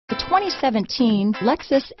2017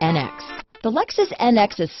 Lexus NX. The Lexus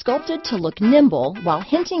NX is sculpted to look nimble while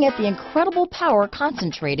hinting at the incredible power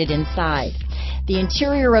concentrated inside. The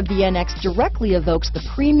interior of the NX directly evokes the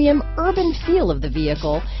premium urban feel of the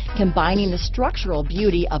vehicle, combining the structural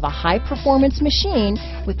beauty of a high-performance machine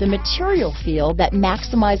with the material feel that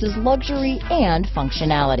maximizes luxury and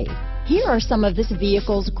functionality. Here are some of this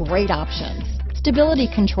vehicle's great options: stability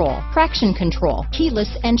control, traction control, keyless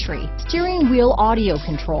entry, steering wheel audio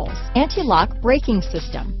controls, anti-lock braking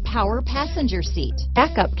system, power passenger seat,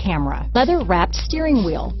 backup camera, leather-wrapped steering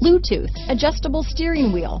wheel, Bluetooth, adjustable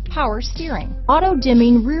steering wheel, power steering,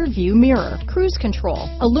 auto-dimming rear view mirror, cruise control,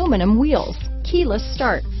 aluminum wheels, keyless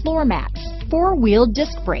start, floor mats, four-wheel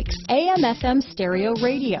disc brakes, AM/FM stereo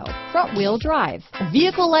radio, front-wheel drive. A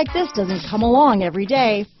vehicle like this doesn't come along every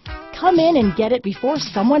day. Come in and get it before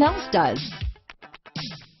someone else does.